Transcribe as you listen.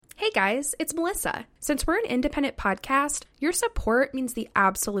Hey guys, it's Melissa. Since we're an independent podcast, your support means the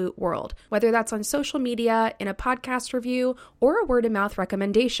absolute world, whether that's on social media, in a podcast review, or a word-of-mouth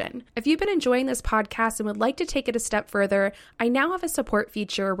recommendation. If you've been enjoying this podcast and would like to take it a step further, I now have a support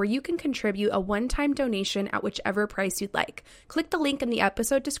feature where you can contribute a one-time donation at whichever price you'd like. Click the link in the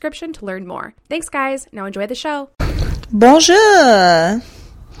episode description to learn more. Thanks guys, now enjoy the show. Bonjour.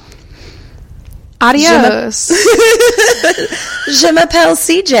 Adios. Je m'appelle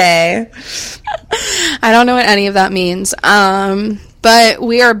CJ. I don't know what any of that means. But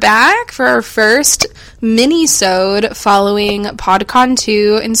we are back for our first mini-sode following PodCon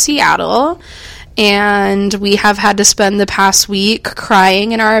 2 in Seattle. And we have had to spend the past week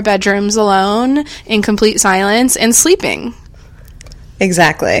crying in our bedrooms alone in complete silence and sleeping.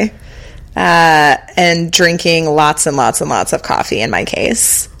 Exactly. And drinking lots and lots and lots of coffee in my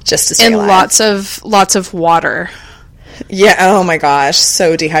case. Just to stay and alive. lots of water. Yeah, oh my gosh,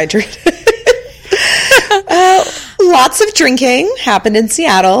 so dehydrated. Lots of drinking happened in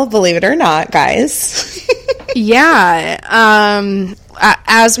Seattle, believe it or not, guys. Yeah.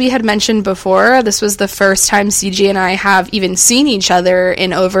 As we had mentioned before, this was the first time CJ and I have even seen each other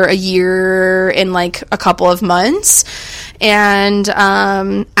in over a year in like a couple of months. And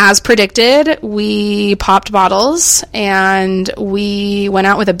as predicted, we popped bottles and we went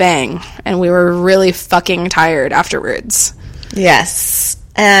out with a bang. And we were really fucking tired afterwards. Yes.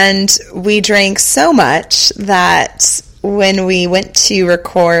 And we drank so much that when we went to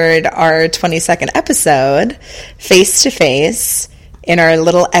record our 22nd episode, face-to-face, in our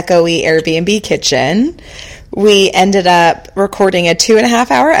little echoey Airbnb kitchen, we ended up recording a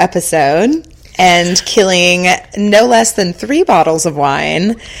 2.5-hour episode and killing no less than 3 bottles of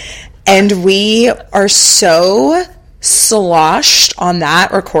wine. And we are so sloshed on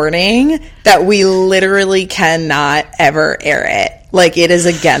that recording that we literally cannot ever air it. Like, it is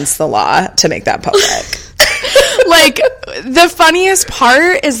against the law to make that public. Like, the funniest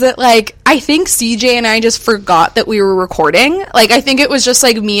part is that, like, I think CJ and I just forgot that we were recording. Like, I think it was just,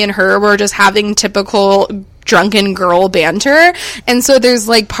 like, me and her were just having typical drunken girl banter. And so there's,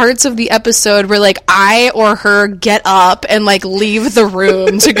 like, parts of the episode where, like, I or her get up and, like, leave the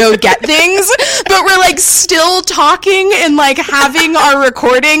room to go get things. But we're, like, still talking and, like, having our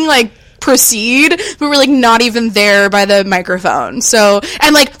recording, like, proceed, but we're like not even there by the microphone. So,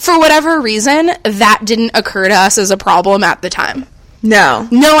 and like for whatever reason, that didn't occur to us as a problem at the time. No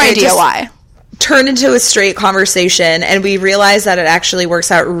idea why. Turned into a straight conversation, and we realized that it actually works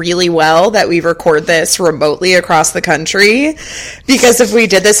out really well that we record this remotely across the country, because if we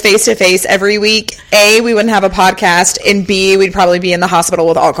did this face to face every week, A, we wouldn't have a podcast, and B, we'd probably be in the hospital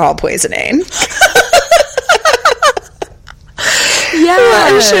with alcohol poisoning.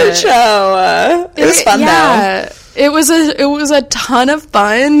 Yeah, shit show. It was fun though. It was a ton of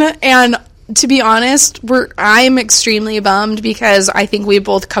fun, and to be honest, I'm extremely bummed because I think we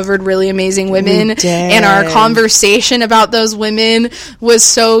both covered really amazing women, and our conversation about those women was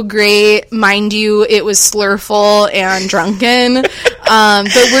so great. Mind you, it was slurful and drunken.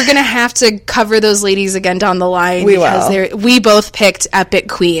 But we're gonna have to cover those ladies again down the line. We both picked epic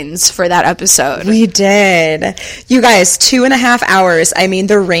queens for that episode. We did. You guys, 2.5 hours. I mean,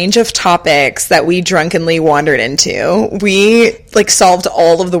 the range of topics that we drunkenly wandered into. We like solved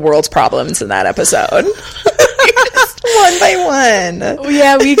all of the world's problems in that episode. One by one.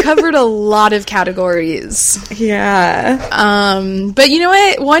 Yeah, we covered a lot of categories. Yeah. But you know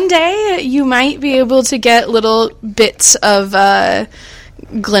what? One day you might be able to get little bits of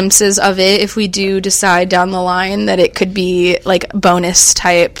glimpses of it if we do decide down the line that it could be like bonus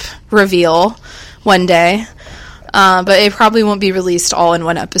type reveal one day. But it probably won't be released all in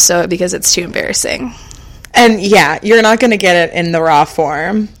one episode because it's too embarrassing. And yeah, you're not going to get it in the raw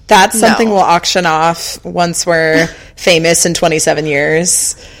form. That's something we'll auction off once we're famous in 27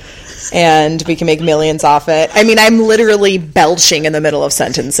 years. And we can make millions off it. I mean, I'm literally belching in the middle of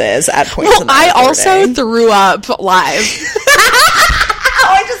sentences at points in the I also threw up live.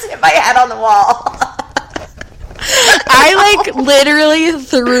 I just hit my head on the wall. I, like, literally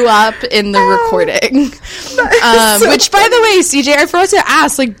threw up in the recording. Which, by the way, CJ, I forgot to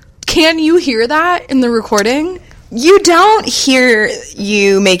ask, like, can you hear that in the recording? You don't hear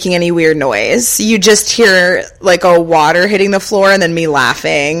you making any weird noise. You just hear, like, a water hitting the floor and then me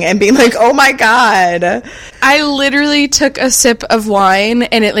laughing and being like, oh my god. I literally took a sip of wine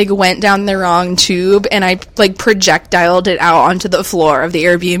and it, like, went down the wrong tube and I, like, projectiled it out onto the floor of the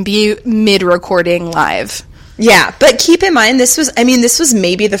Airbnb mid-recording live. Yeah, but keep in mind, this was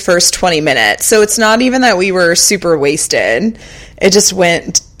maybe the first 20 minutes, so it's not even that we were super wasted. It just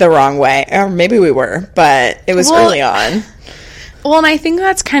went the wrong way. Or maybe we were, but it was early on. Well, and I think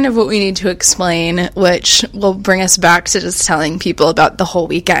that's kind of what we need to explain, which will bring us back to just telling people about the whole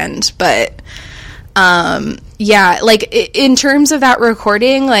weekend. But, yeah, like, in terms of that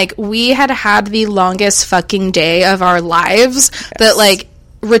recording, like, we had the longest fucking day of our lives. Yes. That, like,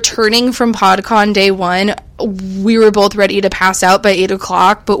 returning from PodCon day one, we were both ready to pass out by 8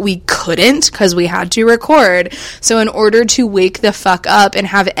 o'clock, but we couldn't because we had to record. So in order to wake the fuck up and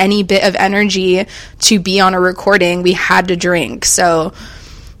have any bit of energy to be on a recording, we had to drink. So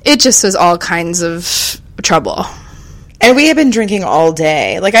it just was all kinds of trouble. And we had been drinking all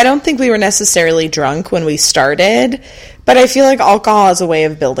day. Like, I don't think we were necessarily drunk when we started, but I feel like alcohol has a way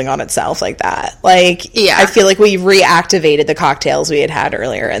of building on itself like that. Like, yeah. I feel like we reactivated the cocktails we had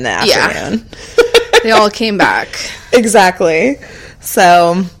earlier in the afternoon. Yeah. They all came back. Exactly.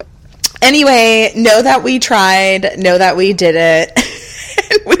 So, anyway, know that we tried, know that we did it,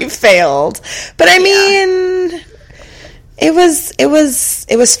 and we failed. But I mean, it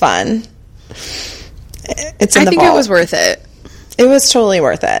was fun. It's in the vault. It was worth it. It was totally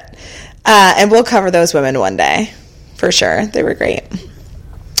worth it. And we'll cover those women one day, for sure. They were great.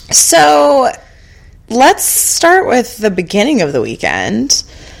 So, let's start with the beginning of the weekend.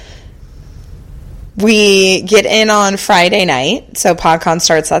 We get in on Friday night, so PodCon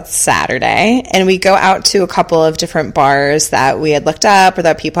starts on Saturday, and we go out to a couple of different bars that we had looked up or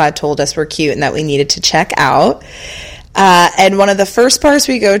that people had told us were cute and that we needed to check out. And one of the first bars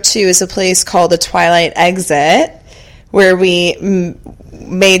we go to is a place called the Twilight Exit, where we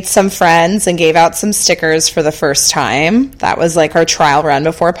made some friends and gave out some stickers for the first time. That was like our trial run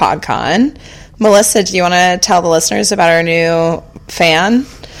before PodCon. Melissa, do you want to tell the listeners about our new fan?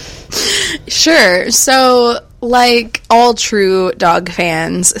 Sure. So, like all true dog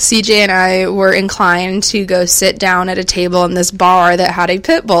fans, CJ and I were inclined to go sit down at a table in this bar that had a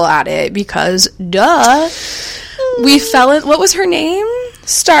pit bull at it because, duh. We fell in... What was her name?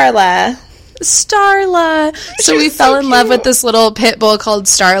 Starla. So we fell in love with this little pit bull called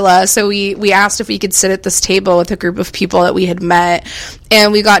Starla. So we asked if we could sit at this table with a group of people that we had met.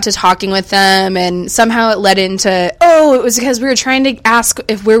 And we got to talking with them. And somehow it led into... it was because we were trying to ask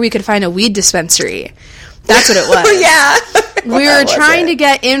where we could find a weed dispensary. That's what it was. Yeah. We were trying to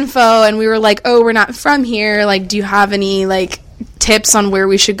get info. And we were like, we're not from here. Like, do you have any, like... tips on where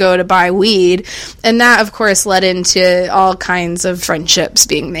we should go to buy weed, and that of course led into all kinds of friendships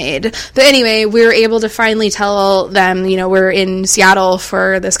being made. But anyway, we were able to finally tell them, we're in Seattle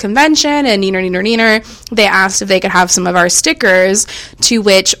for this convention, and neener, they asked if they could have some of our stickers, to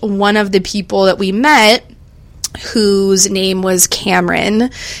which one of the people that we met, whose name was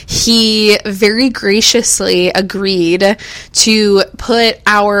Cameron, he very graciously agreed to put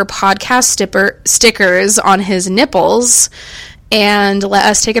our podcast stickers on his nipples and let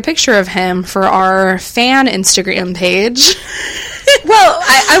us take a picture of him for our fan Instagram page. Well,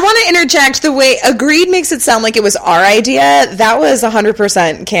 I want to interject. The way agreed makes it sound like it was our idea. That was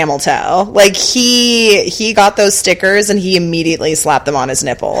 100% camel toe. Like, he got those stickers and he immediately slapped them on his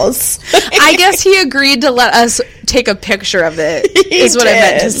nipples. I guess he agreed to let us take a picture of it, is what I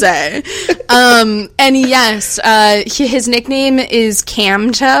meant to say. And yes, his nickname is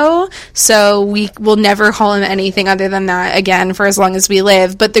Camto, so we will never call him anything other than that again for as long as we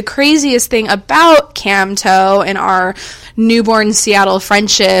live. But the craziest thing about Camto and our newborn Seattle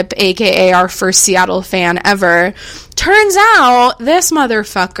friendship, aka our first Seattle fan ever, turns out this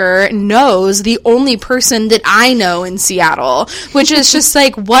motherfucker knows the only person that I know in Seattle, which is just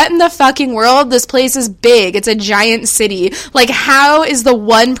like, what in the fucking world? This place is big. It's a giant city. Like, how is the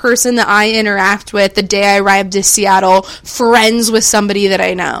one person that I interact with the day I arrived to Seattle friends with somebody that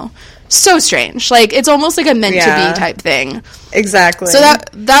I know? So strange. Like, it's almost like a meant to be type thing. Exactly. So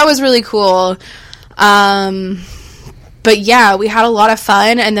that was really cool. But yeah, we had a lot of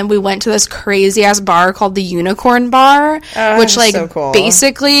fun, and then we went to this crazy-ass bar called the Unicorn Bar, which, like, so cool.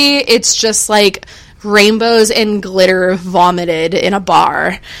 Basically, it's just, like, rainbows and glitter vomited in a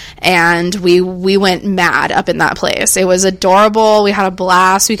bar, and we went mad up in that place. It was adorable. We had a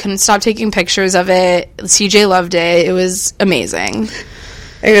blast. We couldn't stop taking pictures of it. CJ loved it. It was amazing.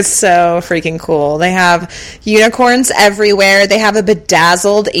 It was so freaking cool. They have unicorns everywhere. They have a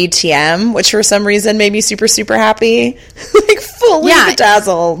bedazzled ATM, which for some reason made me super, super happy. Like, fully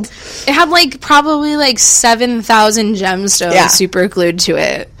bedazzled. It had, like, probably, like, 7,000 gemstones super glued to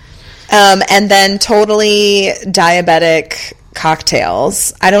it. And then totally diabetic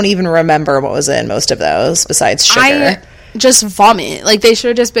cocktails. I don't even remember what was in most of those besides sugar. Just vomit. Like, they should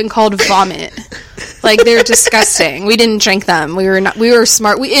have just been called vomit. Like, they're disgusting. We didn't drink them. We were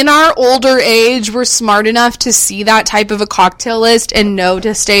smart. In our older age, we're smart enough to see that type of a cocktail list and know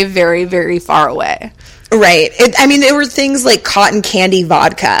to stay very, very far away. Right. I mean, there were things like cotton candy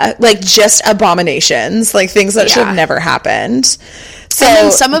vodka, like just abominations, like things that should have never happened. So and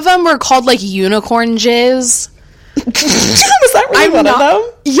then some of them were called like unicorn jizz. Was that really one of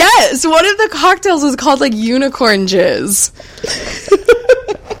them? Yes, one of the cocktails was called like unicorn jizz.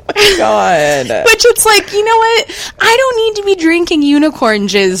 God. Which it's like, you know what? I don't need to be drinking unicorn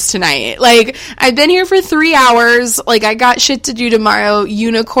jizz tonight. Like, I've been here for 3 hours. Like, I got shit to do tomorrow.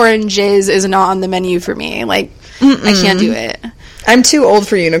 Unicorn jizz is not on the menu for me. Like, I can't do it. I'm too old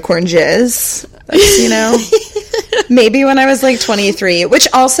for unicorn jizz. You know? Maybe when I was like 23, which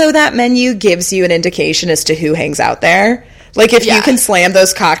also that menu gives you an indication as to who hangs out there. Like, if you can slam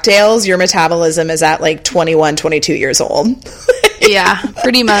those cocktails, your metabolism is at like 21, 22 years old. Yeah,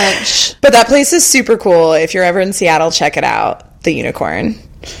 pretty much. But that place is super cool. If you're ever in Seattle, check it out. The Unicorn.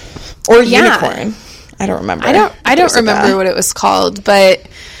 Or Unicorn. I don't remember. I don't remember what it was called. But,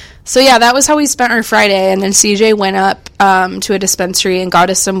 so yeah, that was how we spent our Friday. And then CJ went up to a dispensary and got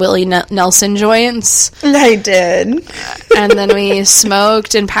us some Willie Nelson joints. I did. And then we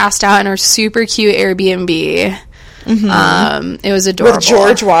smoked and passed out in our super cute Airbnb. Mm-hmm. It was adorable. With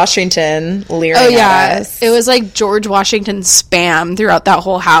George Washington leering at us. It was like George Washington spam throughout that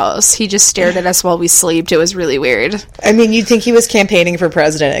whole house. He just stared at us while we slept. It was really weird. I mean, you'd think he was campaigning for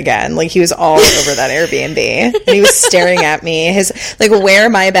president again. Like, he was all over that Airbnb. And he was staring at me. His, like, where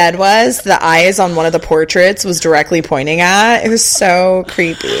my bed was, the eyes on one of the portraits was directly pointing at. It was so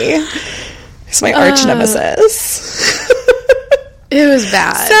creepy. It's my arch nemesis. It was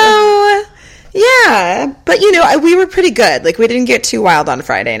bad. So... yeah, but, you know, we were pretty good. Like, we didn't get too wild on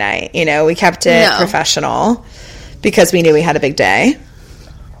Friday night. You know, we kept it professional because we knew we had a big day.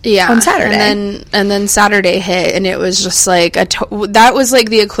 Yeah. On Saturday. And then Saturday hit, and it was just like, that was like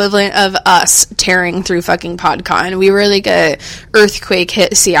the equivalent of us tearing through fucking PodCon. We were like a earthquake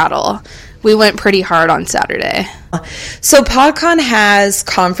hit Seattle. We went pretty hard on Saturday. So PodCon has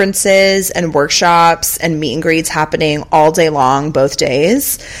conferences and workshops and meet and greets happening all day long, both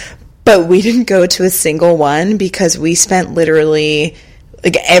days. But we didn't go to a single one because we spent literally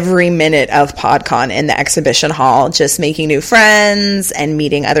like every minute of PodCon in the exhibition hall just making new friends and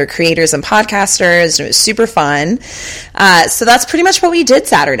meeting other creators and podcasters. And it was super fun. So that's pretty much what we did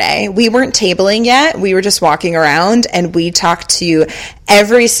Saturday. We weren't tabling yet. We were just walking around and we talked to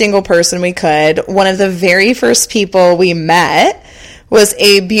every single person we could. One of the very first people we met was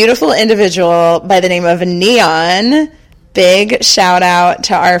a beautiful individual by the name of Neon. Big shout out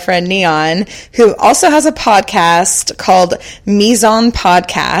to our friend Neon, who also has a podcast called Mise-en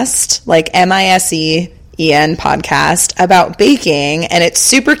Podcast, like MISEN podcast, about baking, and it's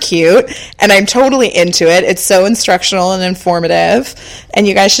super cute, and I'm totally into it. It's so instructional and informative, and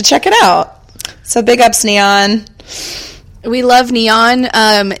you guys should check it out. So big ups, Neon. We love Neon.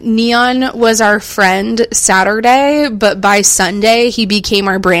 Neon was our friend Saturday, but by Sunday, he became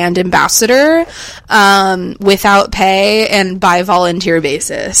our brand ambassador without pay and by volunteer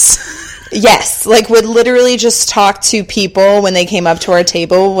basis. Yes, like would literally just talk to people when they came up to our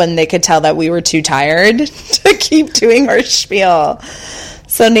table when they could tell that we were too tired to keep doing our spiel.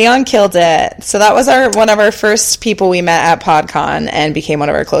 So Neon killed it. So that was one of our first people we met at PodCon and became one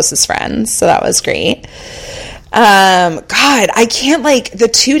of our closest friends. So that was great. God, I can't, like, the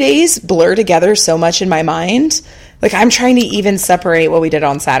 2 days blur together so much in my mind. Like, I'm trying to even separate what we did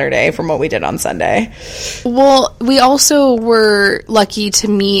on Saturday from what we did on Sunday. Well, we also were lucky to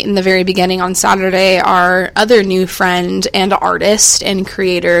meet in the very beginning on Saturday our other new friend and artist and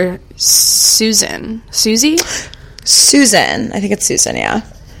creator, Susan. Susie? Susan. I think it's Susan, yeah.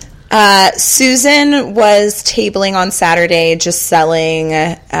 Susan was tabling on Saturday just selling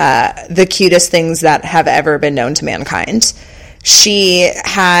the cutest things that have ever been known to mankind. She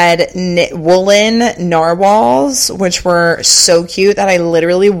had woolen narwhals, which were so cute that I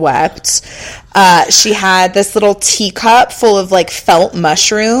literally wept. She had this little teacup full of, like, felt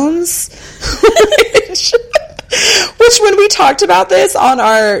mushrooms. Which, when we talked about this on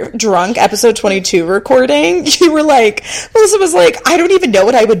our drunk episode 22 recording, you were like, Melissa was like, I don't even know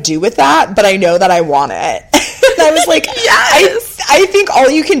what I would do with that, but I know that I want it. And I was like, yes. I think all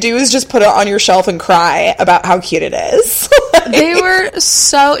you can do is just put it on your shelf and cry about how cute it is. They were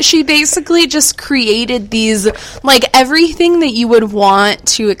she basically just created these, like, everything that you would want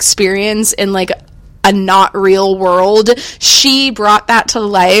to experience in, like, a not real world. She brought that to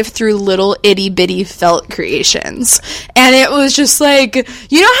life through little itty bitty felt creations. And it was just like,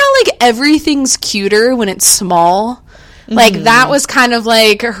 you know how, like, everything's cuter when it's small? Like, that was kind of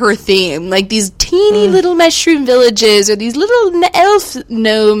like her theme. Like, these teeny little mushroom villages or these little elf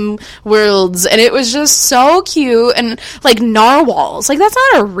gnome worlds. And it was just so cute. And, like, narwhals. Like, that's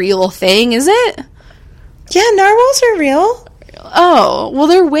not a real thing, is it? Yeah, narwhals are real. Oh, well,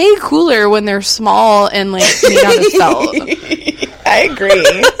 they're way cooler when they're small and, like, made out of felt. I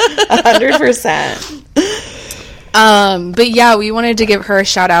agree. 100%. But yeah, we wanted to give her a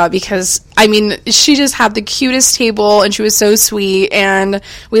shout out because, I mean, she just had the cutest table and she was so sweet and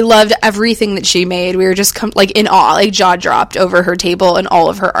we loved everything that she made. We were just in awe, like jaw dropped over her table and all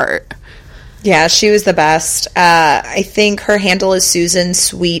of her art. Yeah, she was the best. I think her handle is Susan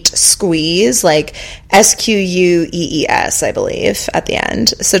Sweet Squeeze, like Squees, I believe, at the end.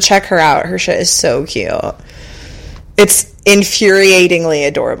 So check her out. Her shit is so cute. It's infuriatingly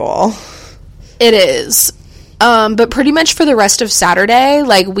adorable. It is. But pretty much for the rest of Saturday,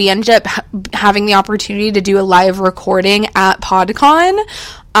 like, we ended up having the opportunity to do a live recording at PodCon.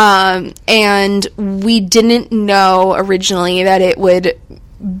 And we didn't know originally that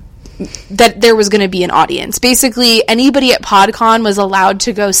there was going to be an audience. Basically, anybody at PodCon was allowed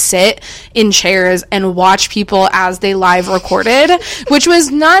to go sit in chairs and watch people as they live recorded, which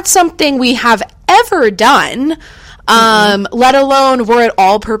was not something we have ever done, let alone were at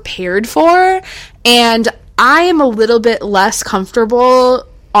all prepared for. And I am a little bit less comfortable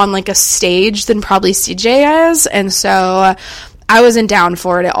on, like, a stage than probably CJ is, and so I wasn't down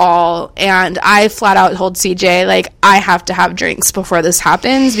for it at all, and I flat out told CJ, like, I have to have drinks before this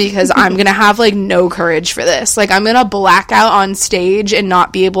happens because I'm gonna have, like, no courage for this. Like, I'm gonna black out on stage and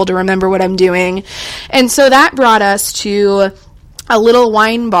not be able to remember what I'm doing. And so that brought us to a little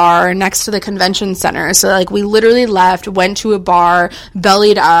wine bar next to the convention center. So, like, we literally left, went to a bar,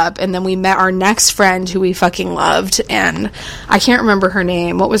 bellied up, and then we met our next friend who we fucking loved, and I can't remember her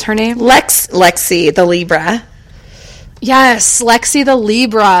name. What was her name? Lexi, the Libra. Yes, Lexi the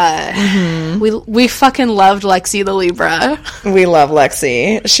Libra. Mm-hmm. We fucking loved Lexi the Libra. We love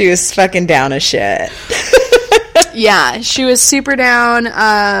Lexi. She was fucking down as shit. Yeah, she was super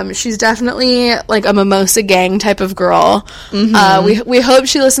down. She's definitely like a mimosa gang type of girl. Mm-hmm. We hope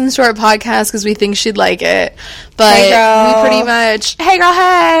she listens to our podcast because we think she'd like it. But we pretty much, hey girl,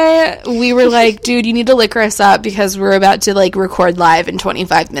 hey. We were like, dude, you need to liquor us up because we're about to like record live in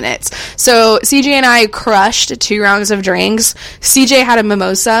 25 minutes. So CJ and I crushed 2 rounds of drinks. CJ had a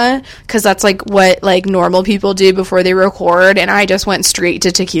mimosa because that's like what like normal people do before they record, and I just went straight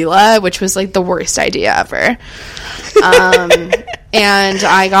to tequila, which was like the worst idea ever. And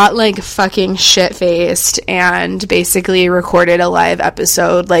I got like fucking shit-faced and basically recorded a live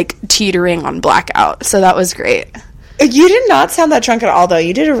episode like teetering on blackout. So that was great. You did not sound that drunk at all, though.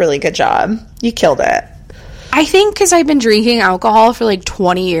 You did a really good job. You killed it. I think because I've been drinking alcohol for like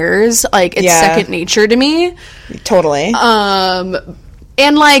 20 years, like it's second nature to me. Totally.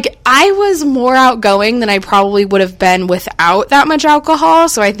 And like I was more outgoing than I probably would have been without that much alcohol,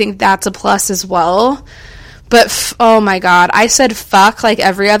 so I think that's a plus as well. But, oh my god, I said fuck like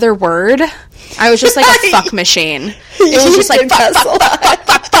every other word. I was just like a fuck machine. It was just like fuck.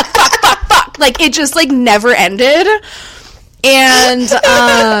 Like, it just, like, never ended. And,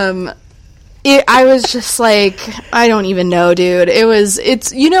 I was just like, I don't even know, dude.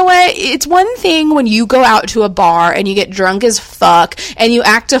 It's, you know what? It's one thing when you go out to a bar and you get drunk as fuck and you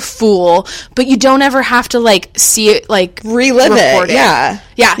act a fool, but you don't ever have to, like, see it, like, relive it. Yeah.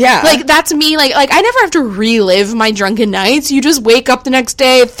 Like, that's me. Like, I never have to relive my drunken nights. You just wake up the next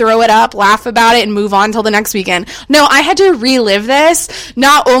day, throw it up, laugh about it, and move on till the next weekend. No, I had to relive this,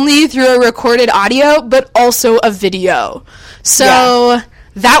 not only through a recorded audio, but also a video. So... Yeah.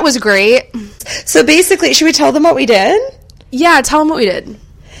 That was great. So basically, should we tell them what we did? Yeah, tell them what we did.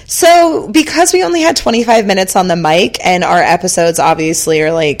 So because we only had 25 minutes on the mic, and our episodes obviously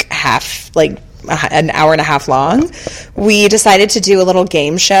are like an hour and a half long, we decided to do a little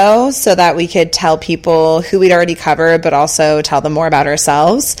game show so that we could tell people who we'd already covered, but also tell them more about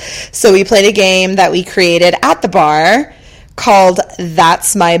ourselves. So we played a game that we created at the bar called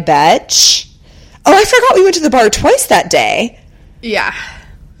That's My Betch. Oh, I forgot we went to the bar twice that day.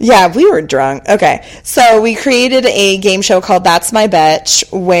 Yeah, we were drunk. Okay. So we created a game show called That's My Betch,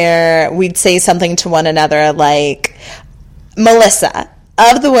 where we'd say something to one another like, Melissa,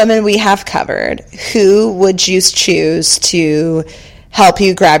 of the women we have covered, who would you choose to help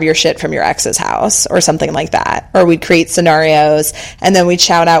you grab your shit from your ex's house, or something like that? Or we'd create scenarios, and then we'd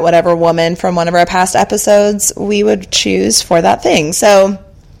shout out whatever woman from one of our past episodes we would choose for that thing. So...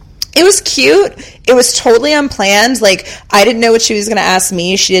 it was cute. It was totally unplanned. Like, I didn't know what she was going to ask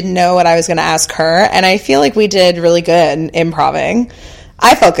me. She didn't know what I was going to ask her. And I feel like we did really good improving.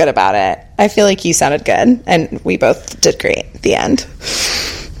 I felt good about it. I feel like you sounded good. And we both did great at the end.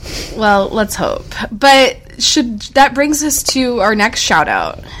 Well, let's hope. But that brings us to our next shout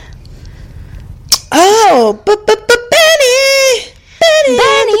out. Oh, Benny!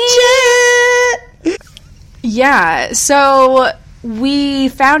 Yeah, so we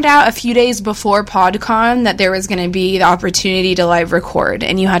found out a few days before PodCon that there was going to be the opportunity to live record,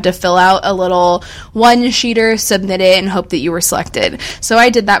 and you had to fill out a little one-sheeter, submit it, and hope that you were selected. So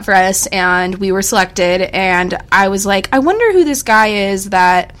I did that for us, and we were selected, and I was like, I wonder who this guy is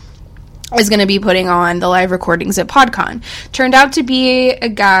that is going to be putting on the live recordings at PodCon. Turned out to be a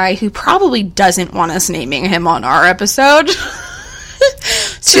guy who probably doesn't want us naming him on our episode.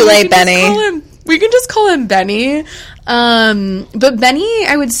 Too late, Benny. We can just call him Benny. But Benny,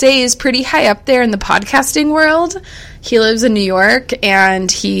 I would say, is pretty high up there in the podcasting world. He lives in New York,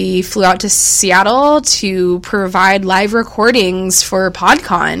 and he flew out to Seattle to provide live recordings for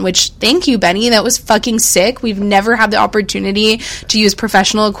PodCon, which, thank you, Benny. That was fucking sick. We've never had the opportunity to use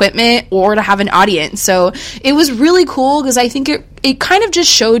professional equipment or to have an audience. So it was really cool because I think it kind of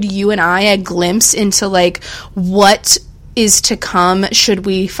just showed you and I a glimpse into, like, what is to come should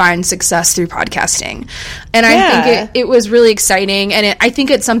we find success through podcasting. And I think it was really exciting, and I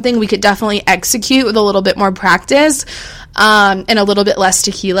think it's something we could definitely execute with a little bit more practice and a little bit less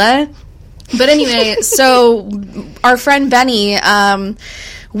tequila. But anyway, so our friend Benny,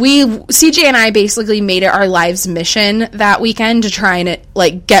 CJ and I basically made it our lives mission that weekend to try and,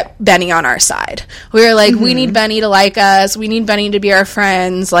 like, get Benny on our side. We were like, we need Benny to like us. We need Benny to be our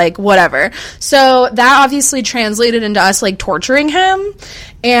friends, like, whatever. So that obviously translated into us, like, torturing him.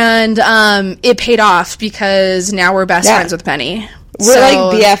 And it paid off because now we're best friends with Benny. We're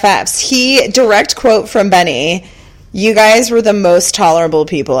like BFFs. Direct quote from Benny, you guys were the most tolerable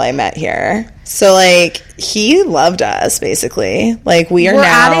people I met here. So, like, he loved us, basically. Like, we're going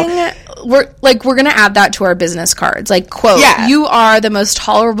to add that to our business cards. Like, quote, you are the most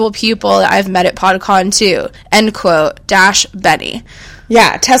tolerable people that I've met at PodCon too. End quote, Benny.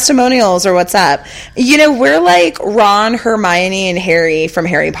 Yeah, testimonials or what's up. You know, we're like Ron, Hermione, and Harry from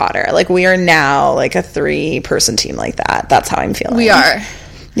Harry Potter. Like, we are now, like, a 3-person team like that. That's how I'm feeling. We are.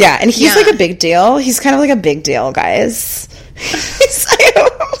 Yeah, and he's like a big deal. He's kind of like a big deal, guys.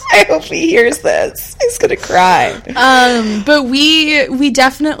 I hope he hears this. He's gonna cry. But we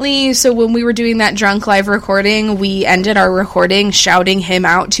definitely, so when we were doing that drunk live recording, we ended our recording shouting him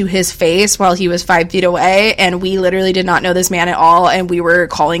out to his face while he was 5 feet away, and we literally did not know this man at all, and we were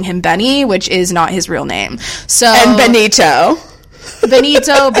calling him Benny, which is not his real name. So, and Benito,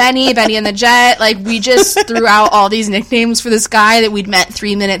 Benny and the Jet. Like, we just threw out all these nicknames for this guy that we'd met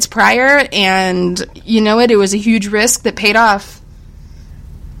 3 minutes prior, and you know it was a huge risk that paid off.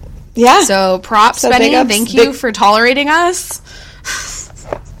 Yeah. So props, Benny. Thank you for tolerating us.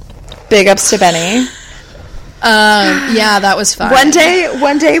 Big ups to Benny. Yeah, that was fun. One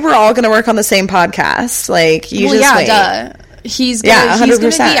day we're all going to work on the same podcast. Like, you just wait. Duh. He's gonna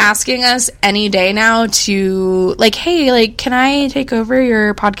be asking us any day now to, like, hey, like, can I take over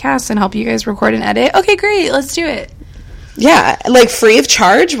your podcast and help you guys record and edit? Okay, great, let's do it. Yeah, like, free of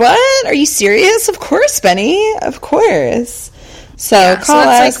charge? What? Are you serious? Of course, Benny. Of course. So call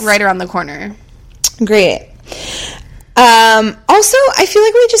us. Like right around the corner. Great. Also, I feel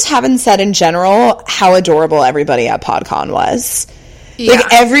like we just haven't said in general how adorable everybody at PodCon was. Yeah.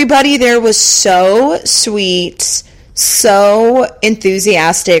 Like, everybody there was so sweet, so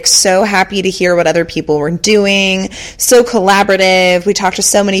enthusiastic, so happy to hear what other people were doing, so collaborative. We talked to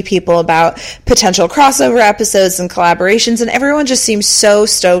so many people about potential crossover episodes and collaborations, and everyone just seemed so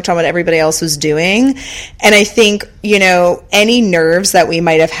stoked on what everybody else was doing. And I think, you know, any nerves that we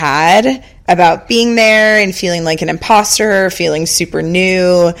might have had about being there and feeling like an imposter, feeling super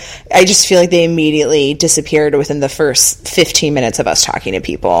new, I just feel like they immediately disappeared within the first 15 minutes of us talking to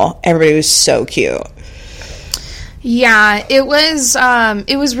people. Everybody was so cute. Yeah, it was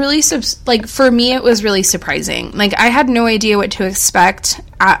really, like, for me, it was really surprising. Like, I had no idea what to expect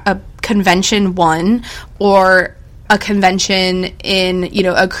at a convention or a convention in, you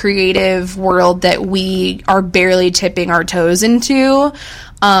know, a creative world that we are barely tipping our toes into.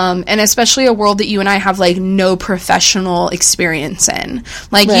 And especially a world that you and I have, like, no professional experience in.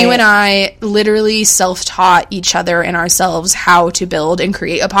 Like, right. You and I literally self-taught each other and ourselves how to build and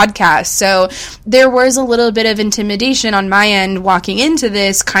create a podcast. So there was a little bit of intimidation on my end walking into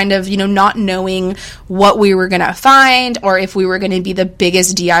this, kind of, you know, not knowing what we were going to find or if we were going to be the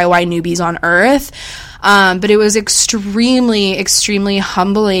biggest DIY newbies on earth. But it was extremely, extremely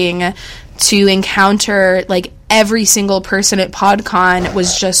humbling to encounter, like, every single person at PodCon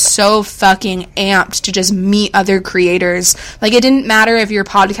was just so fucking amped to just meet other creators. Like, it didn't matter if your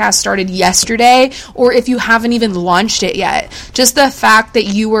podcast started yesterday or if you haven't even launched it yet. Just the fact that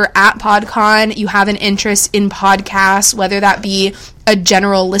you were at PodCon, you have an interest in podcasts, whether that be a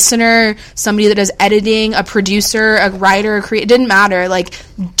general listener, somebody that does editing, a producer, a writer, a creator, it didn't matter. Like,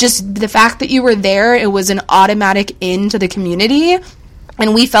 just the fact that you were there, it was an automatic into the community.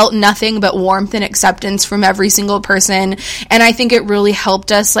 And we felt nothing but warmth and acceptance from every single person. And I think it really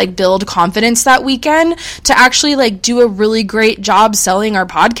helped us, like, build confidence that weekend to actually, like, do a really great job selling our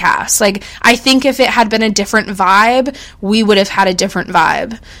podcast. Like, I think if it had been a different vibe, we would have had a different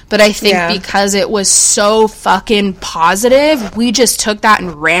vibe. But I think because it was so fucking positive, we just took that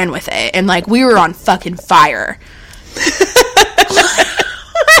and ran with it. And, like, we were on fucking fire.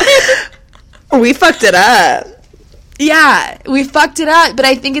 We fucked it up. Yeah, we fucked it up, but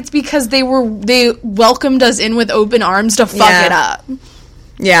I think it's because they welcomed us in with open arms to fuck it up.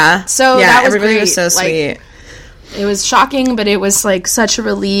 Yeah. So that was everybody great. was so sweet. Like, it was shocking, but it was, like, such a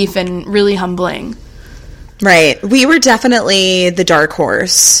relief and really humbling. Right. We were definitely the dark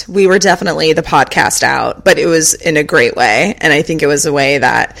horse. We were definitely the podcast out, but it was in a great way. And I think it was a way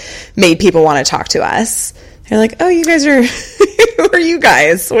that made people want to talk to us. They're like, oh, you guys are, who are you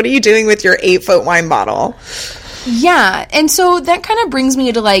guys? What are you doing with your 8-foot wine bottle? Yeah, and so that kind of brings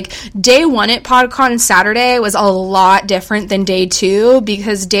me to, like, day one at PodCon Saturday was a lot different than day two,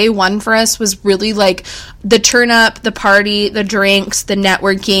 because day one for us was really, like, the turn up, the party, the drinks, the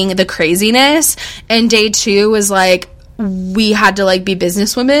networking, the craziness, and day two was, like, we had to, like, be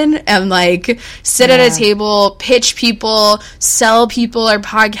businesswomen and, like, sit at a table, pitch people, sell people our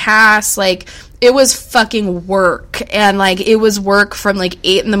podcasts, like, it was fucking work. And, like, it was work from, like,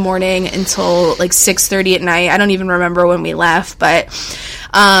 8 in the morning until, like, 6:30 at night. I don't even remember when we left. But,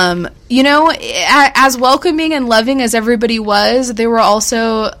 you know, as welcoming and loving as everybody was, there were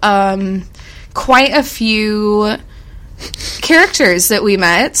also quite a few characters that we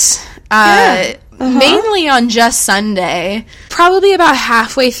met. Mainly on just Sunday, probably about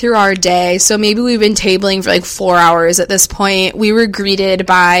halfway through our day, so maybe we've been tabling for like 4 hours at this point, we were greeted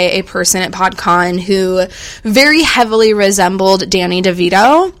by a person at PodCon who very heavily resembled Danny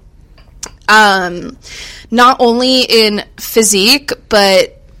DeVito, not only in physique,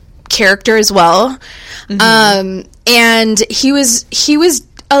 but character as well. And he was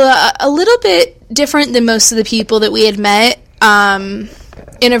a little bit different than most of the people that we had met,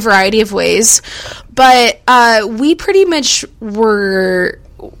 in a variety of ways, but we pretty much were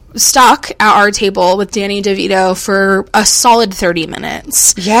stuck at our table with Danny DeVito for a solid 30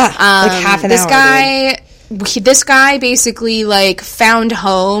 minutes. Yeah, like half an hour. This guy basically, like, found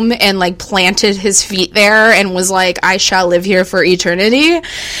home and, like, planted his feet there and was like, I shall live here for eternity.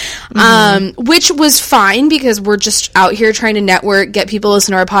 Which was fine because we're just out here trying to network, get people to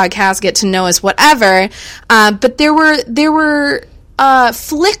listen to our podcast, get to know us, whatever. But there were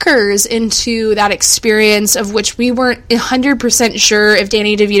flickers into that experience of which we weren't 100% sure if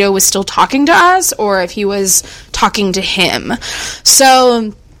Danny DeVito was still talking to us or if he was talking to him.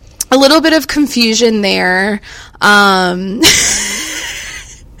 So a little bit of confusion there.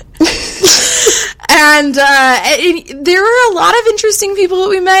 And there were a lot of interesting people that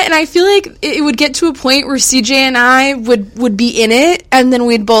we met, and I feel like it would get to a point where CJ and I would be in it, and then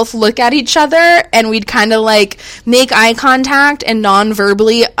we'd both look at each other, and we'd kind of, like, make eye contact and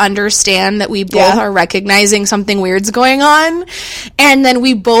non-verbally understand that we both are recognizing something weird's going on, and then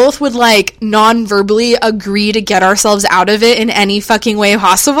we both would, like, non-verbally agree to get ourselves out of it in any fucking way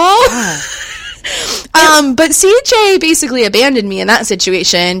possible. But CJ basically abandoned me in that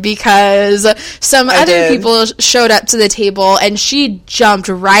situation because some other people showed up to the table and she jumped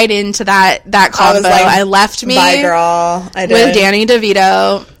right into that combo. I left me bye, girl. I did. With Danny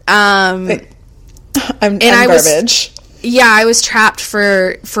DeVito. I'm garbage. I was trapped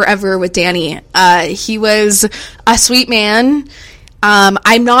for forever with Danny. He was a sweet man.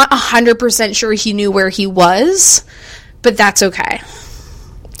 I'm not 100% sure he knew where he was, but that's okay.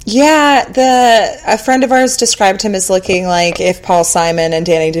 Yeah, a friend of ours described him as looking like if Paul Simon and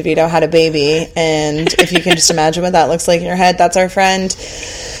Danny DeVito had a baby, and if you can just imagine what that looks like in your head, that's our friend.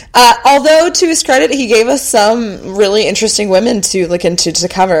 Although, to his credit, he gave us some really interesting women to look into to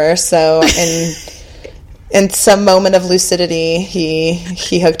cover, so in some moment of lucidity,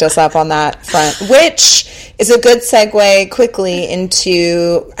 he hooked us up on that front, which is a good segue quickly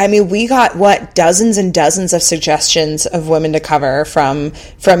into, I mean, we got, dozens and dozens of suggestions of women to cover from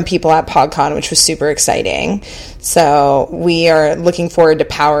people at PodCon, which was super exciting. So we are looking forward to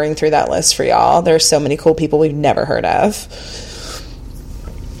powering through that list for y'all. There's so many cool people we've never heard of.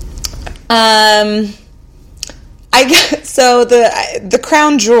 So the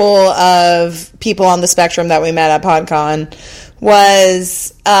crown jewel of people on the spectrum that we met at PodCon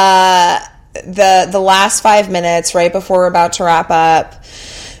was the last 5 minutes right before we're about to wrap up.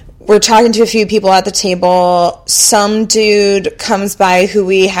 We're talking to a few people at the table. Some dude comes by who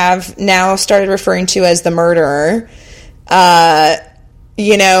we have now started referring to as the murderer.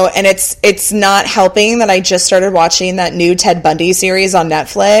 You know, and it's not helping that I just started watching that new Ted Bundy series on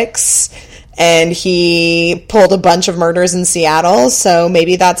Netflix, and he pulled a bunch of murders in Seattle, so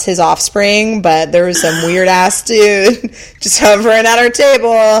maybe that's his offspring, but there was some weird-ass dude just hovering at our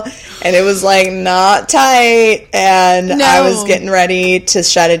table, and it was, like, not tight, and no. I was getting ready to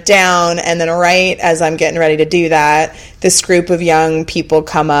shut it down, and then right as I'm getting ready to do that, this group of young people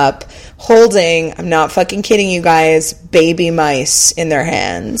come up holding, I'm not fucking kidding you guys, baby mice in their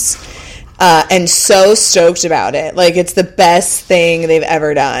hands. And so stoked about it. Like, it's the best thing they've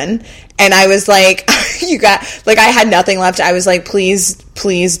ever done. And I was like, I had nothing left. I was like, please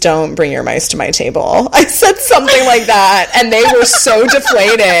don't bring your mice to my table. I said something like that, and they were so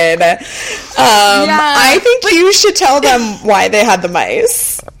deflated. I think you should tell them why they had the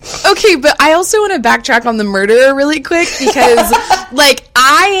mice. Okay, but I also want to backtrack on the murderer really quick, because, like,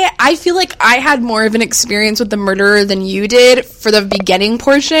 I feel like I had more of an experience with the murderer than you did for the beginning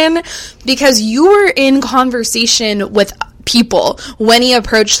portion, because you were in conversation with people when he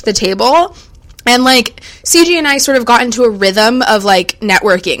approached the table, and like CJ and I sort of got into a rhythm of like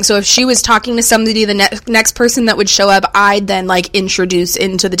networking. So if she was talking to somebody, the next person that would show up, I'd then like introduce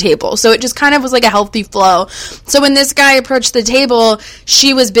into the table. So it just kind of was like a healthy flow. So when this guy approached the table,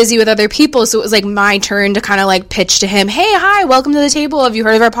 she was busy with other people, so it was like my turn to kind of like pitch to him, hey, hi, welcome to the table, have you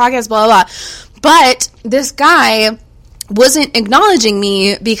heard of our podcast, blah blah blah. But this guy wasn't acknowledging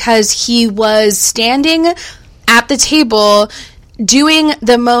me because he was standing at the table doing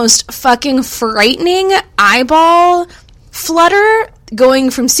the most fucking frightening eyeball flutter, going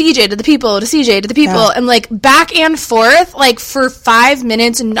from CJ to the people to CJ to the people, and like back and forth like for 5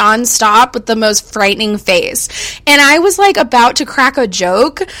 minutes nonstop with the most frightening face. And I was like about to crack a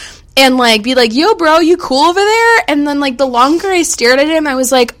joke and like be like, yo bro, you cool over there? And then like the longer I stared at him, I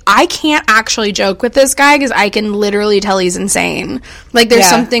was like, I can't actually joke with this guy because I can literally tell he's insane. Like there's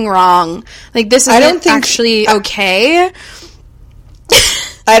something wrong. Like this isn't actually okay.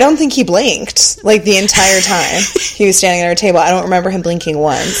 I don't think he blinked like the entire time he was standing at our table. I don't remember him blinking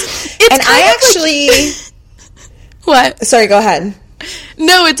once. It's and I actually What? Sorry, go ahead.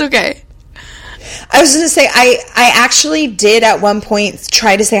 No, it's okay. I was going to say, I actually did at one point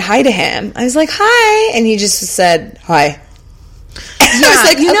try to say hi to him. I was like, hi. And he just said, hi. Yeah, I was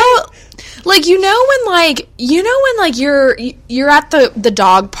like, you're at the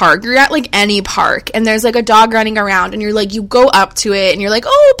dog park, you're at like any park, and there's like a dog running around, and you're like, you go up to it, and you're like,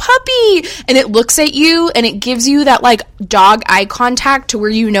 oh, puppy. And it looks at you, and it gives you that like dog eye contact to where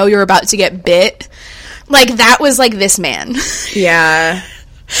you know you're about to get bit. Like, that was like this man. Yeah.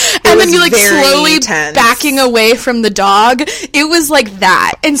 And then you like slowly tense. Backing away from the dog. It was like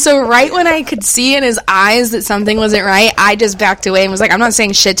that. And so right when I could see in his eyes that something wasn't right, I just backed away and was like, I'm not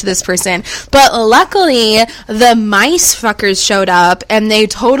saying shit to this person. But luckily, the mice fuckers showed up and they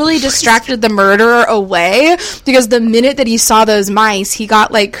totally distracted the murderer away, because the minute that he saw those mice, he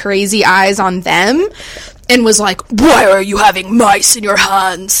got like crazy eyes on them and was like, why are you having mice in your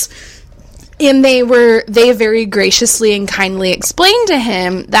hands? And they very graciously and kindly explained to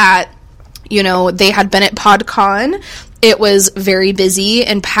him that, you know, they had been at PodCon. It was very busy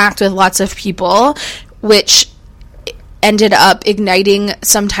and packed with lots of people, which ended up igniting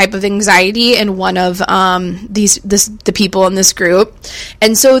some type of anxiety in one of the people in this group.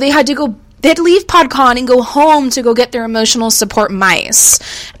 And so they had to leave PodCon and go home to go get their emotional support mice.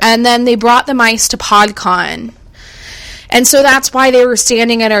 And then they brought the mice to PodCon. And so that's why they were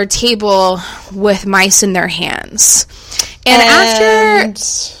standing at our table with mice in their hands. And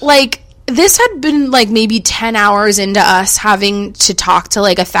after, like, this had been, like, maybe 10 hours into us having to talk to,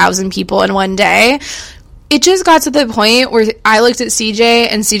 like, 1,000 people in one day, it just got to the point where I looked at CJ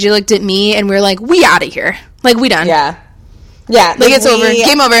and CJ looked at me and we were like, we out of here. Like, we done. Yeah. Yeah. Like, it's over.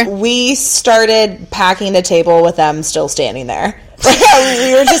 Game over. We started packing the table with them still standing there.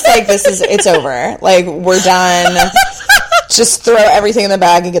 We were just like, it's over. Like, we're done. Just throw everything in the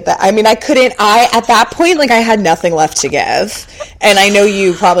bag and get that. I mean, at that point, like, I had nothing left to give. And I know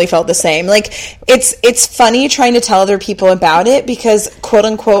you probably felt the same. Like, it's funny trying to tell other people about it because, quote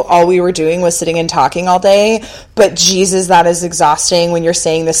unquote, all we were doing was sitting and talking all day. But Jesus, that is exhausting when you're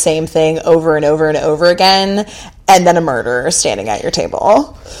saying the same thing over and over and over again. and then a murderer standing at your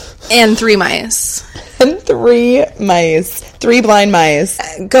table. And 3 mice. And 3 mice. 3 blind mice.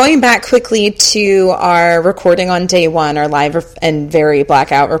 Going back quickly to our recording on day 1, our live and very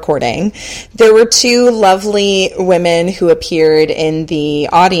blackout recording, there were 2 lovely women who appeared in the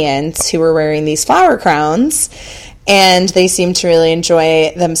audience who were wearing these flower crowns. And they seemed to really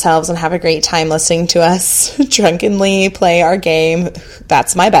enjoy themselves and have a great time listening to us drunkenly play our game.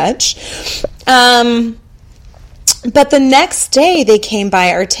 That's my bitch. But the next day they came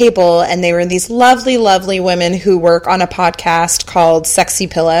by our table and they were these lovely, lovely women who work on a podcast called Sexy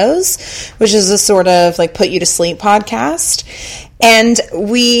Pillows, which is a sort of like put you to sleep podcast. And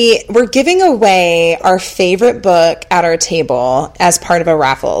we were giving away our favorite book at our table as part of a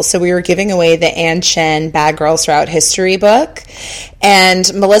raffle. So we were giving away the Ann Shen Bad Girls Throughout History book.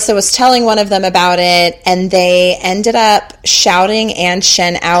 And Melissa was telling one of them about it, and they ended up shouting Ann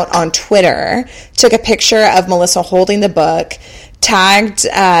Shen out on Twitter, took a picture of Melissa holding the book, tagged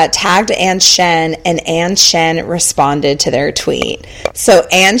Ann Shen, and Ann Shen responded to their tweet. So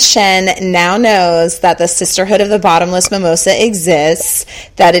Ann Shen now knows that the Sisterhood of the Bottomless Mimosa exists,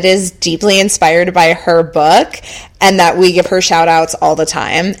 that it is deeply inspired by her book, and that we give her shout outs all the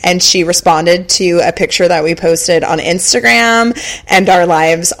time. And she responded to a picture that we posted on Instagram, and our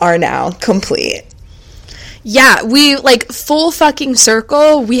lives are now complete. Yeah, we, like, full fucking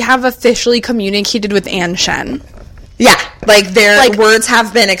circle, we have officially communicated with Ann Shen. Yeah, like their words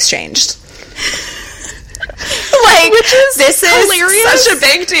have been exchanged. Which is this hilarious. Is such a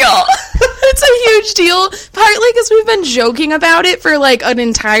big deal. It's a huge deal, partly because we've been joking about it for like an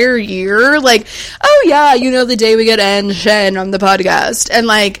entire year. Like, oh yeah, you know, the day we get Ann Shen on the podcast. And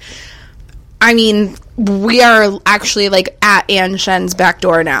like, I mean, we are actually like at Ann Shen's back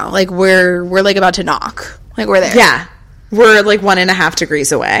door now. Like we're like about to knock. Like we're there. Yeah. We're like 1.5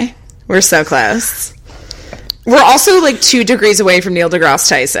 degrees away. We're so close. We're also like 2 degrees away from Neil deGrasse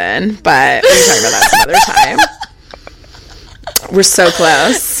Tyson, but we can talk about that some other time. We're so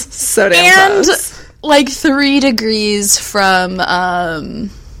close. So damn close. And like 3 degrees from,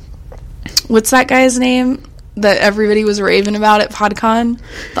 what's that guy's name that everybody was raving about at PodCon?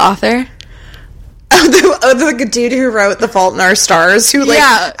 The author? The dude who wrote The Fault in Our Stars, who, like,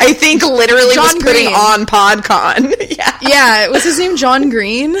 yeah. I think literally John was putting Green. On PodCon. Yeah, was his name John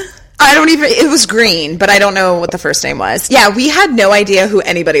Green? It was Green, but I don't know what the first name was. Yeah, we had no idea who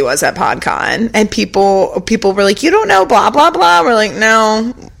anybody was at PodCon, and people were like, you don't know blah, blah, blah. We're like,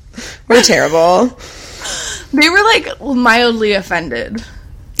 no, we're terrible. They were, like, mildly offended.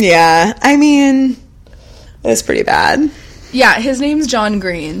 Yeah, I mean, it's pretty bad. Yeah, his name's John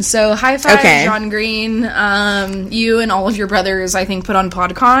Green. So high five, okay. John Green. You and all of your brothers, I think, put on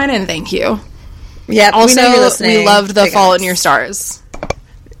PodCon, and thank you. Yeah, also, we loved The Fault in Your Stars.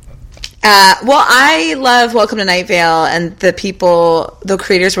 Well, I love Welcome to Night Vale, and the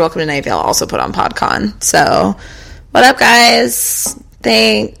creators of Welcome to Night Vale also put on PodCon. So, what up, guys?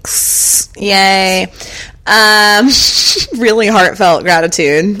 Thanks. Yay. Really heartfelt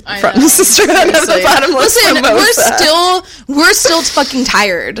gratitude from the Sisterhood of the Bottomless Mimosa. We're still fucking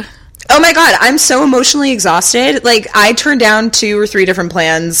tired. Oh my god, I'm so emotionally exhausted. Like, I turned down 2 or 3 different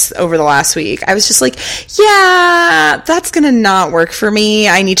plans over the last week. I was just like, yeah, that's gonna not work for me.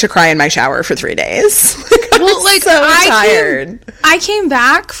 I need to cry in my shower for 3 days. Tired. I came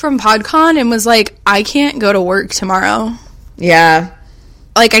back from PodCon and was like, I can't go to work tomorrow. Yeah.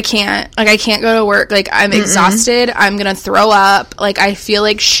 Like, I can't go to work. Like, I'm exhausted. I'm gonna throw up. Like, I feel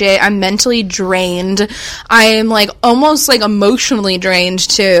like shit. I'm mentally drained. I am, like, almost, like, emotionally drained,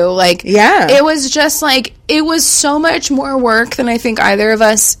 too. Like, yeah. It was just, like, it was so much more work than I think either of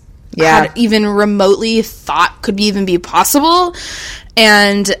us had even remotely thought could even be possible.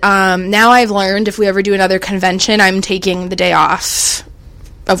 And now I've learned if we ever do another convention, I'm taking the day off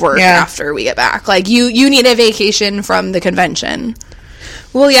of work after we get back. Like, you need a vacation from the convention.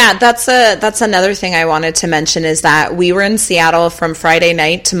 Well, yeah, that's another thing I wanted to mention is that we were in Seattle from Friday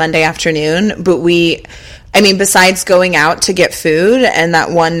night to Monday afternoon, but besides going out to get food and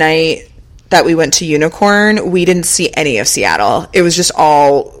that one night that we went to Unicorn, we didn't see any of Seattle. It was just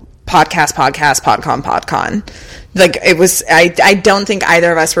all PodCon. Like, it was, I don't think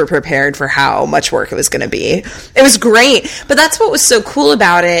either of us were prepared for how much work it was going to be. It was great, but that's what was so cool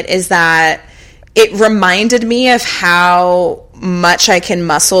about it is that it reminded me of how much I can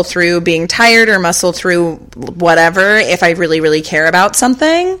muscle through being tired or muscle through whatever if I really, really care about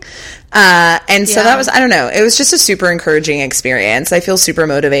something. So that was, I don't know, it was just a super encouraging experience. I feel super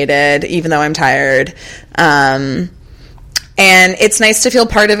motivated, even though I'm tired. And it's nice to feel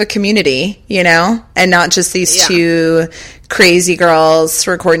part of a community, you know, and not just these two crazy girls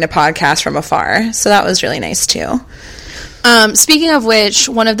recording a podcast from afar. So that was really nice too. Speaking of which,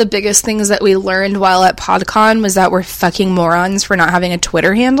 one of the biggest things that we learned while at PodCon was that we're fucking morons for not having a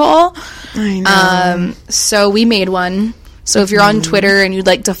Twitter handle. I know. So we made one. So if you're on Twitter and you'd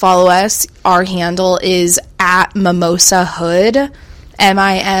like to follow us, our handle is at Mimosa Hood,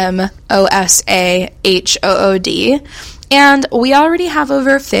 MIMOSAHOOD. And we already have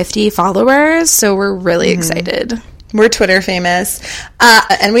over 50 followers, so we're really excited. We're Twitter famous.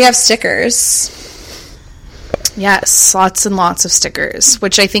 And we have stickers. Yes, lots and lots of stickers,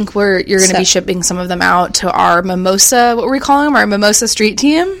 which I think you're going to be shipping some of them out to our Mimosa, what were we calling them? Our Mimosa Street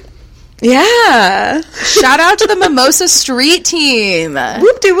Team? Yeah. Shout out to the Mimosa Street Team.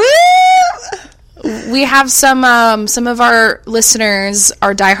 Whoop-de-whoop. We have some of our listeners,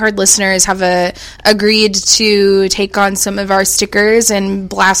 our diehard listeners, have agreed to take on some of our stickers and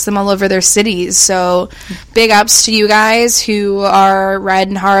blast them all over their cities. So big ups to you guys who are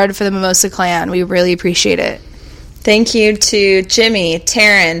riding hard for the Mimosa Clan. We really appreciate it. Thank you to Jimmy,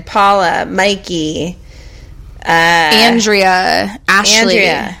 Taryn, Paula, Mikey, Andrea, Ashley,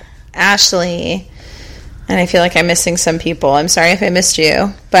 and I feel like I'm missing some people. I'm sorry if I missed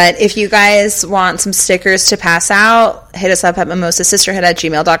you. But if you guys want some stickers to pass out, hit us up at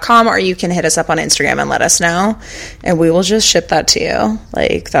mimosasisterhood@gmail.com, or you can hit us up on Instagram and let us know, and we will just ship that to you.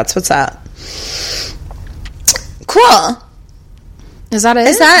 Like, that's what's up. Cool. Is that it?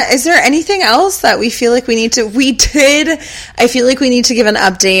 Is there anything else that we feel like we need to... I feel like we need to give an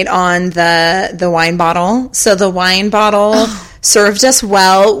update on the wine bottle. So the wine bottle served us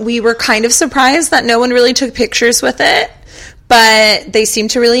well. We were kind of surprised that no one really took pictures with it, but they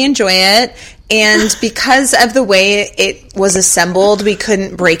seemed to really enjoy it. And because of the way it was assembled, we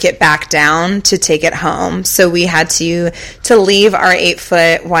couldn't break it back down to take it home. So we had to leave our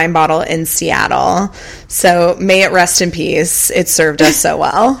 8-foot wine bottle in Seattle. So may it rest in peace. It served us so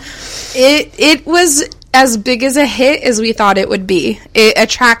well. It was as big as a hit as we thought it would be. It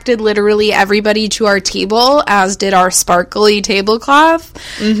attracted literally everybody to our table, as did our sparkly tablecloth,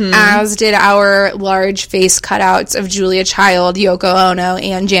 as did our large face cutouts of Julia Child, Yoko Ono,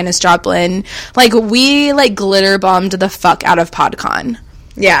 and Janis Joplin. Like, we, glitter bombed the fuck out of PodCon.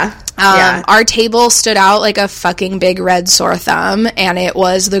 Yeah. Our table stood out like a fucking big red sore thumb, and it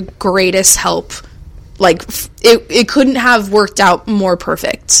was the greatest help. Like, it couldn't have worked out more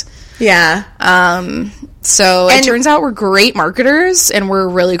perfect. Yeah. So it turns out we're great marketers and we're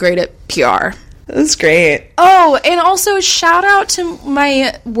really great at PR. That's great. Oh, and also shout out to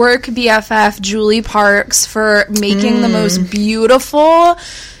my work BFF, Julie Parks, for making the most beautiful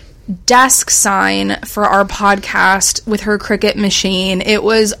desk sign for our podcast with her Cricut machine. It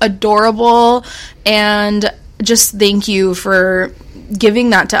was adorable, and just thank you for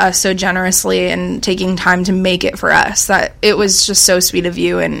giving that to us so generously and taking time to make it for us. That it was just so sweet of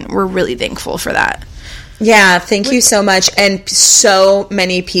you, and we're really thankful for that. Yeah, thank you so much. And so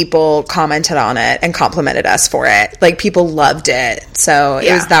many people commented on it and complimented us for it. Like, people loved it. So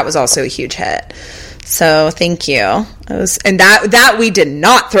that was also a huge hit. So thank you. That we did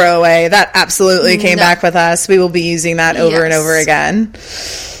not throw away. That absolutely came back with us. We will be using that over and over again.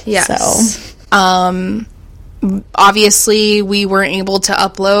 Yes. So obviously we weren't able to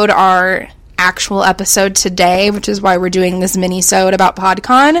upload our actual episode today, which is why we're doing this mini-sode about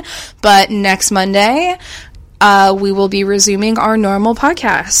PodCon, but next Monday we will be resuming our normal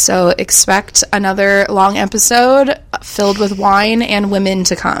podcast, so expect another long episode filled with wine and women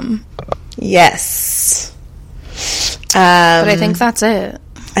to come. Yes. But I think that's it.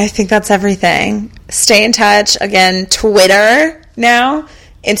 I think that's everything. Stay in touch. Again, Twitter now,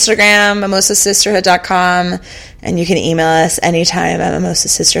 Instagram, mimosasisterhood.com, and you can email us anytime at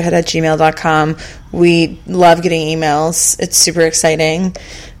mimosasisterhood@gmail.com. We love getting emails. It's super exciting.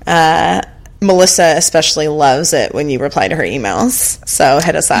 Melissa especially loves it when you reply to her emails, so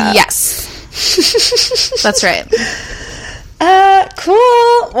hit us up. Yes. That's right.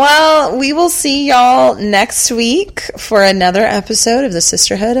 Cool. Well, we will see y'all next week for another episode of the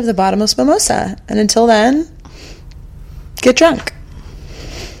Sisterhood of the Bottomless Mimosa. And until then, get drunk.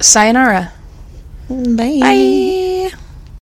 Sayonara. Bye. Bye.